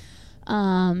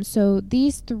 So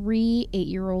these 3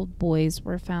 8-year-old boys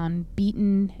were found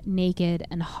beaten, naked,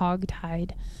 and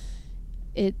hogtied.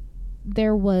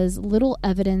 There was little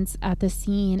evidence at the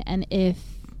scene, and if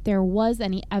there was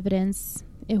any evidence,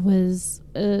 it was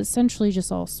essentially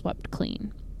just all swept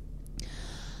clean.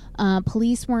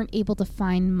 Police weren't able to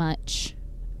find much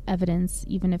evidence,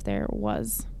 even if there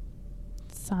was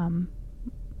some.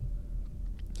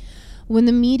 When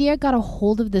the media got a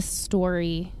hold of this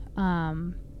story,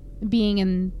 being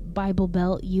in Bible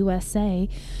Belt, USA,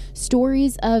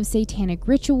 stories of satanic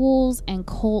rituals and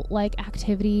cult-like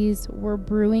activities were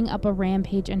brewing up a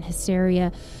rampage and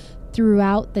hysteria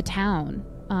throughout the town,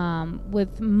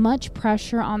 with much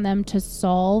pressure on them to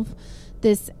solve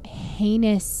this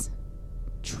heinous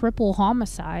triple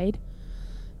homicide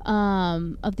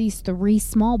of these 3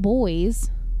 small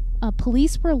boys.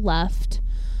 Police were left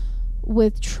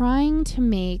with trying to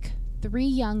make 3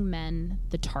 young men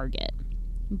the target: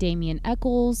 Damian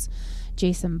Eccles,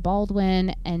 Jason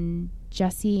Baldwin, and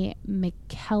Jesse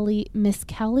Miskelly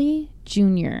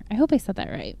Jr. I hope I said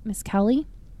that right. Miskelly.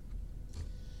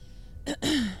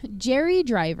 Jerry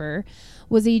Driver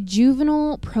was a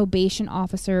juvenile probation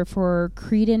officer for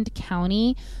Credent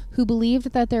County who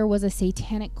believed that there was a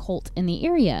satanic cult in the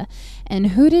area. And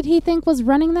who did he think was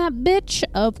running that bitch?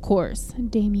 Of course,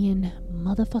 Damien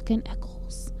motherfucking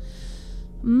Echols.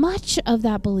 Much of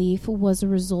that belief was a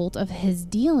result of his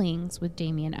dealings with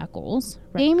Damien Echols.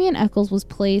 Damien Echols was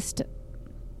placed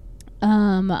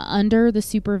under the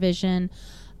supervision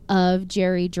of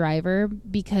Jerry Driver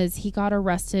because he got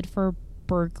arrested for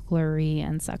burglary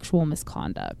and sexual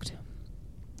misconduct.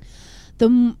 The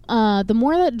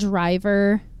more that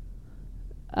Driver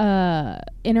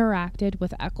interacted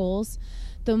with Echols,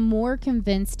 the more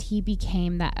convinced he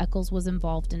became that Echols was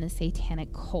involved in a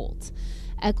satanic cult.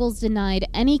 Echols denied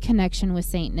any connection with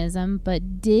Satanism,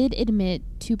 but did admit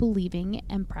to believing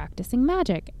and practicing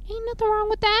magic. Ain't nothing wrong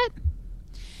with that.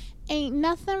 Ain't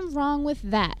nothing wrong with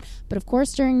that. But of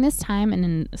course, during this time,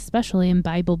 and especially in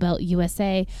Bible Belt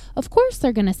USA, of course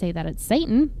they're going to say that it's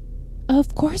Satan.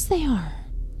 Of course they are.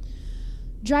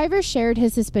 Driver shared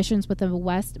his suspicions with the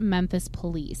West Memphis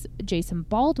police. Jason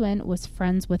Baldwin was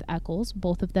friends with Echols,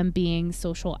 both of them being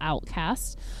social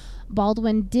outcasts.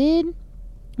 Baldwin did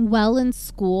well in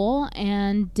school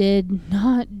and did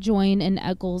not join in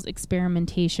Echols'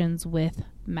 experimentations with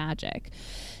magic.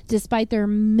 Despite their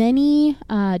many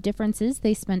differences,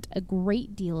 they spent a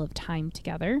great deal of time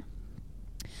together.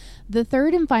 The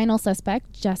third and final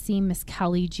suspect, Jesse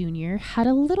Miscali Jr., had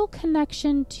little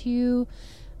connection to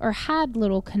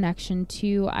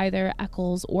either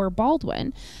Echols or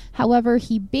Baldwin. However,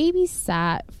 he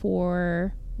babysat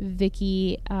for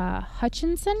Vicky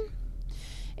Hutchinson,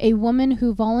 a woman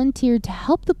who volunteered to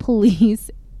help the police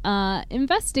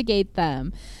investigate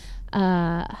them.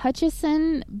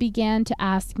 Hutchison began to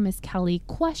ask Miss Kelly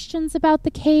questions about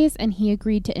the case, and he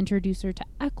agreed to introduce her to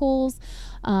Echols,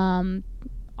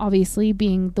 obviously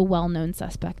being the well-known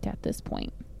suspect at this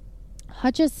point.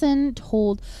 Hutchison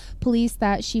told police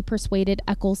that she persuaded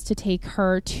Echols to take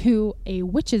her to a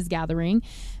witches' gathering,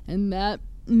 and that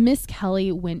Miss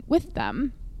Kelly went with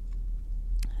them.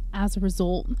 As a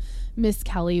result, Miss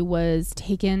Kelly was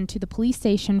taken to the police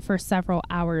station for several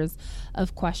hours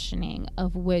of questioning,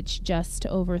 of which just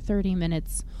over 30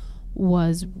 minutes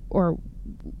was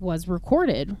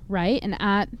recorded, right? And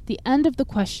at the end of the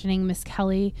questioning, Miss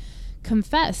Kelly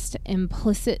confessed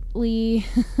implicitly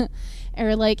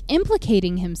or like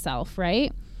implicating himself,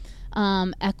 right?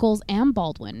 Echols and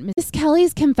Baldwin. Miss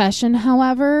Kelly's confession,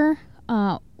 however,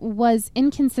 was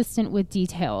inconsistent with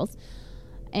details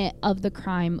of the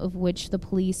crime of which the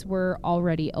police were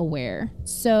already aware.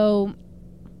 So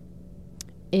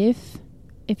if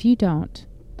you don't,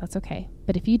 that's okay.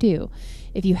 But if you do,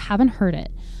 if you haven't heard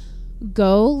it,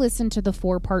 go listen to the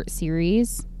 4-part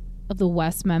series of the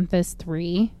West Memphis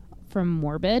 3 from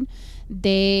Morbid.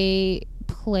 They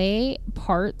play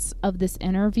parts of this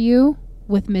interview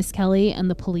with Miss Kelly and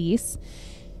the police,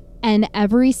 and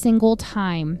every single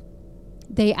time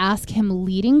they ask him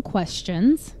leading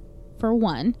questions, for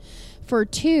one. For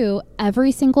two,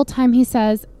 every single time he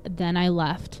says, then I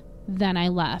left.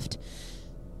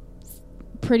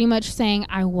 Pretty much saying,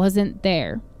 I wasn't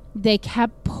there. They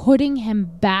kept putting him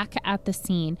back at the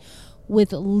scene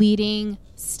with leading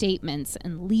statements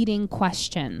and leading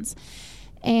questions.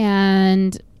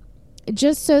 And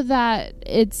just so that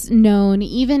it's known,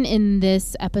 even in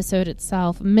this episode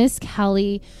itself, Miss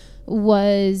Kelly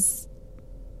was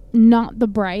not the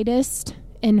brightest.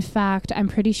 In fact, I'm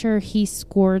pretty sure he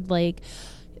scored a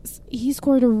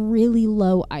really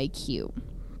low IQ.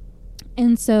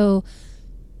 And so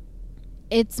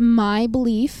it's my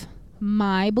belief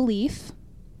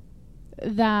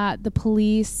that the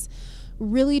police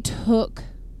really took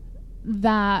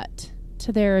that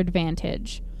to their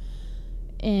advantage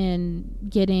in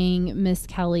getting Miss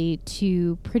Kelly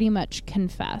to pretty much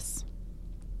confess.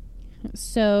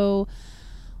 So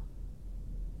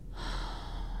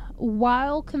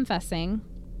while confessing,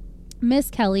 Miss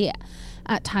Kelly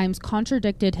at times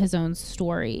contradicted his own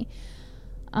story.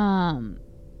 In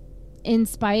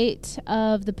spite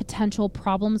of the potential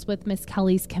problems with Miss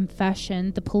Kelly's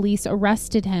confession, the police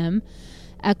arrested him,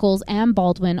 Echols and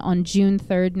Baldwin, on June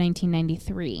 3rd,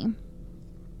 1993.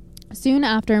 Soon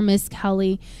after Miss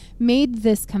Kelly made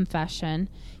this confession,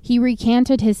 he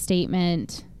recanted his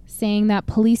statement, saying that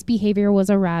police behavior was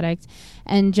erratic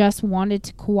and just wanted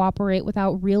to cooperate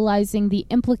without realizing the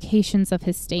implications of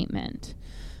his statement.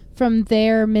 From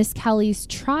there, Miss Kelly's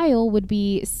trial would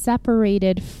be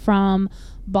separated from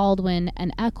Baldwin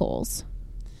and Echols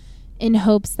in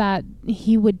hopes that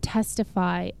he would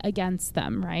testify against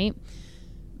them, right?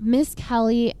 Miss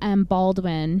Kelly and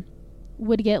Baldwin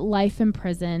would get life in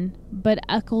prison, but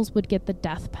Echols would get the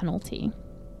death penalty.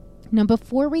 Now,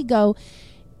 before we go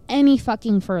any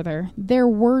fucking further. There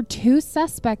were 2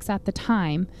 suspects at the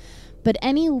time, but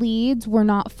any leads were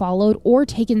not followed or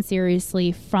taken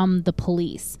seriously from the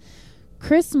police.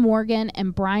 Chris Morgan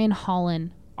and Brian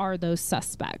Holland are those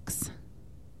suspects.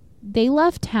 They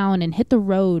left town and hit the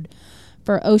road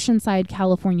for Oceanside,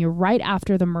 California right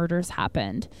after the murders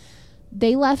happened.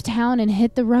 They left town and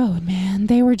hit the road, man.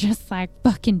 They were just like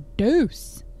fucking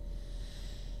deuce.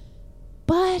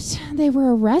 But they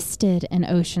were arrested in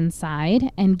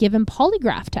Oceanside and given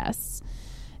polygraph tests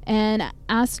and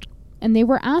they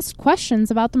were asked questions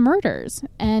about the murders.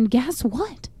 And guess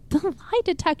what? The lie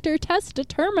detector test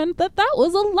determined that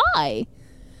was a lie.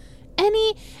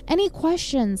 Any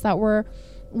questions that were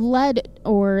led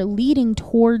or leading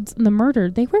towards the murder,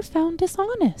 they were found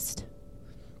dishonest.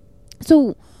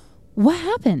 So what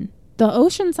happened? The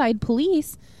Oceanside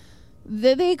police,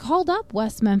 they called up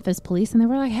West Memphis police and they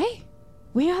were like, hey,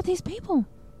 we got these people.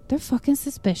 They're fucking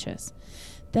suspicious.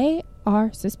 They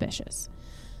are suspicious.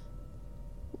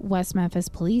 West Memphis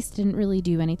police didn't really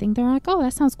do anything. They're like, oh,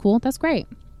 that sounds cool. That's great.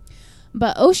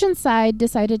 But Oceanside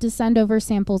decided to send over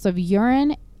samples of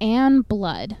urine and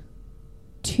blood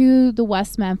to the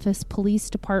West Memphis Police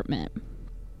Department.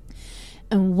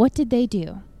 And what did they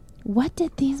do? What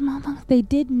did these motherfuckers? They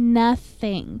did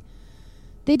nothing.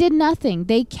 They did nothing.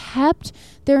 They kept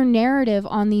their narrative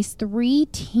on these 3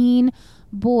 teen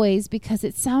boys because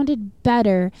it sounded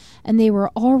better, and they were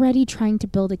already trying to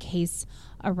build a case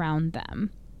around them.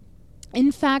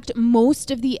 In fact,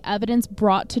 most of the evidence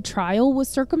brought to trial was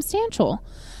circumstantial.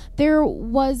 There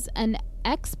was an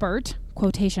expert,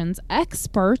 quotations,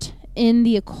 expert in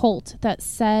the occult that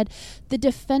said the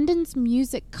defendant's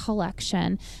music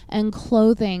collection and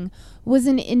clothing was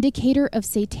an indicator of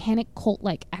satanic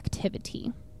cult-like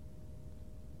activity.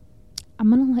 I'm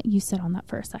going to let you sit on that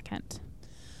for a second.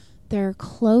 Their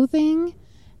clothing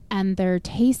and their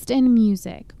taste in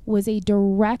music was a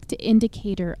direct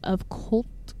indicator of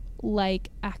cult-like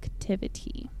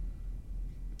activity.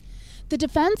 The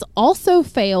defense also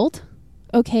failed,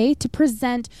 to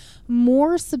present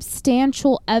more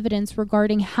substantial evidence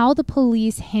regarding how the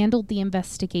police handled the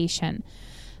investigation.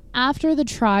 After the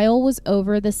trial was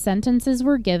over, the sentences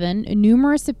were given.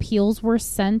 Numerous appeals were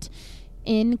sent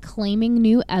in claiming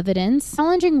new evidence,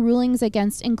 challenging rulings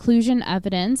against inclusion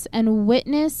evidence, and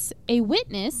a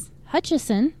witness,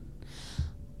 Hutchison,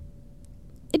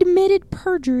 admitted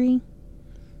perjury.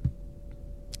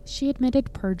 She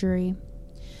admitted perjury,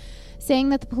 saying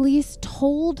that the police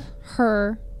told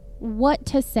her what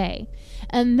to say.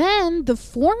 And then the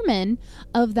foreman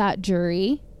of that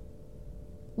jury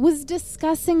was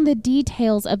discussing the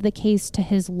details of the case to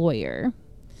his lawyer.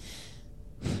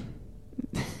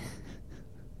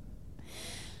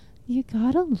 You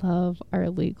gotta love our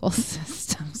legal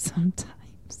system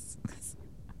sometimes.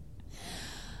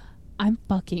 I'm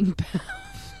fucking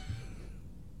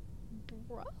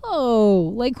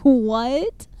Bro, like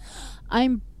what?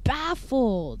 I'm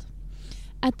baffled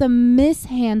at the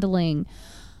mishandling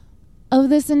of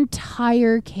this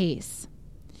entire case.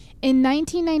 In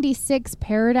 1996,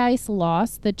 Paradise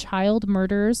Lost, the child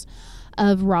murders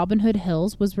of Robin Hood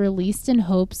Hills, was released in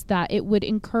hopes that it would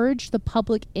encourage the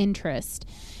public interest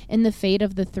in the fate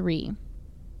of the 3.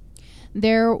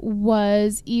 There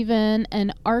was even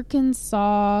an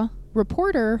Arkansas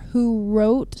reporter who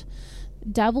wrote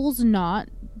Devil's Knot,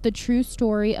 the true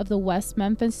story of the West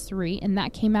Memphis 3, and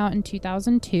that came out in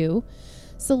 2002.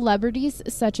 Celebrities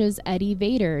such as Eddie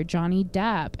Vedder, Johnny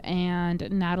Depp,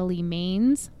 and Natalie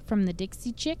Maines from the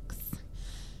Dixie Chicks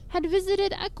had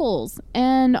visited Eccles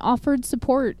and offered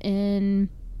support in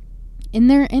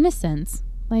their innocence.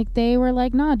 Like, they were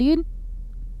like, nah, dude,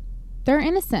 they're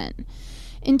innocent.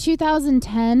 In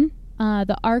 2010,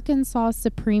 the Arkansas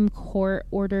Supreme Court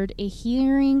ordered a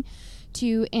hearing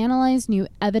to analyze new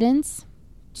evidence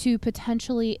to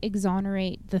potentially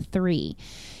exonerate the 3.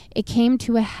 It came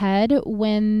to a head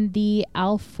when the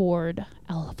Alford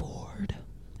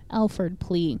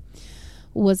plea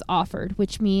was offered,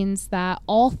 which means that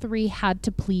all 3 had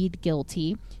to plead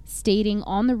guilty, stating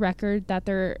on the record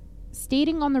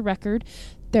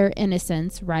their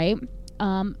innocence, right?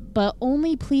 But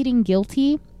only pleading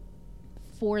guilty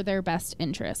for their best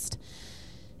interest.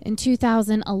 In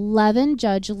 2011,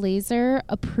 Judge Laser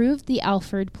approved the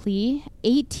Alford plea,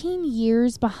 18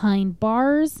 years behind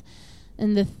bars,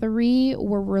 and the 3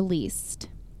 were released.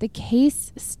 The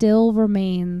case still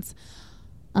remains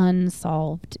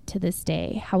unsolved to this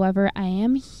day. However, I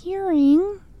am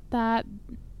hearing that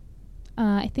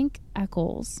I think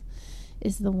Eccles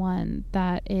is the one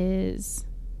that is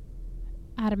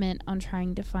adamant on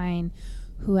trying to find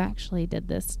who actually did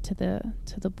this to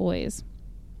the boys.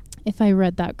 if I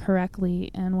read that correctly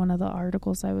in one of the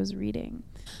articles I was reading.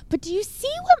 But do you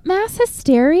see what mass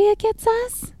hysteria gets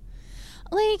us?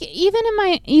 Like, even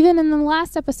in the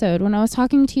last episode when I was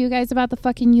talking to you guys about the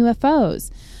fucking UFOs,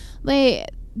 like,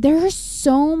 there's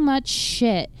so much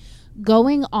shit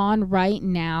going on right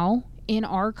now in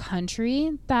our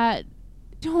country that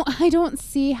I don't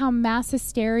see how mass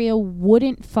hysteria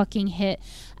wouldn't fucking hit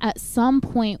at some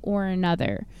point or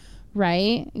another,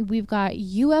 right? We've got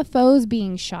UFOs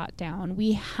being shot down.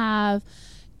 We have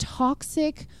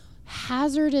toxic,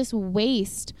 hazardous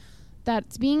waste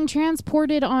that's being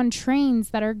transported on trains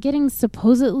that are getting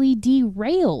supposedly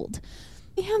derailed.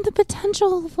 We have the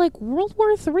potential of like World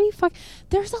War III.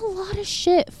 There's a lot of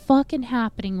shit fucking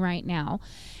happening right now.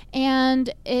 And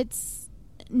it's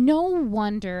no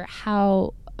wonder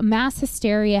how mass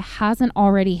hysteria hasn't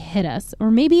already hit us.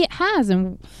 Or maybe it has,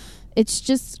 and it's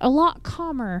just a lot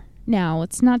calmer now.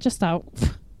 It's not just a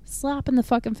slap in the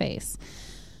fucking face.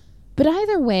 But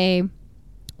either way,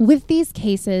 with these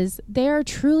cases, they are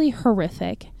truly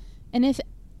horrific. And if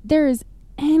there is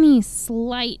any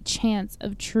slight chance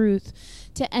of truth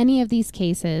to any of these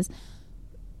cases,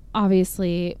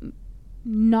 obviously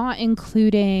not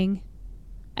including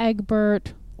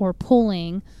Egbert or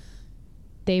Pulling,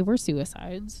 they were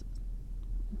suicides.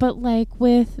 But like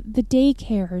with the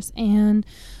daycares and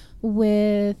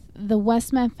with the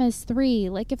West Memphis 3,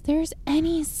 like if there's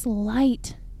any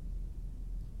slight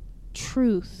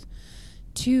truth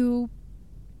to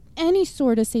any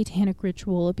sort of satanic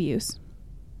ritual abuse,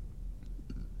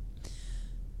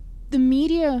 the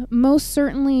media most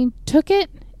certainly took it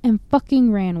and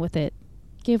fucking ran with it.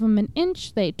 Gave them an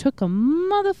inch, they took a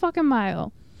motherfucking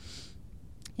mile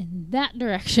in that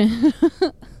direction.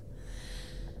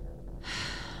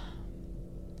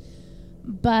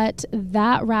 But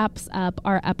that wraps up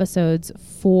our episodes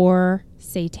for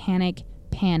Satanic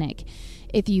Panic.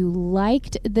 If you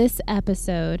liked this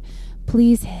episode,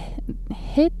 please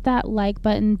hit that like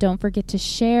button. Don't forget to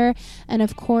share. And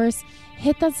of course,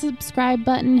 hit that subscribe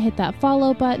button, hit that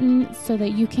follow button so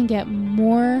that you can get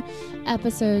more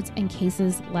episodes and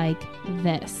cases like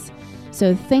this.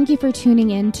 So thank you for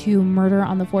tuning in to Murder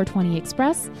on the 420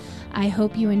 Express. I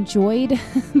hope you enjoyed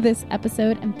this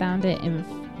episode and found it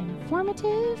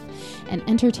informative and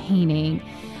entertaining.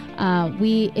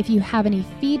 If you have any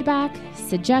feedback,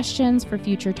 suggestions for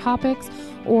future topics,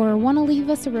 or want to leave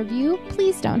us a review,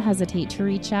 please don't hesitate to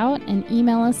reach out and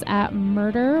email us at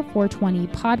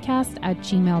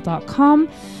murder420podcast@gmail.com.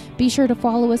 Be sure to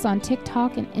follow us on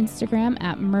TikTok and Instagram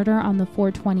at Murder on the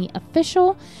 420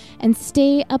 Official, and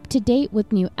stay up to date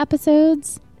with new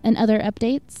episodes and other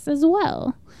updates as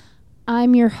well.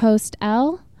 I'm your host,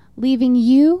 Elle, leaving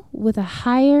you with a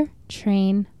higher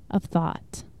train of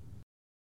thought.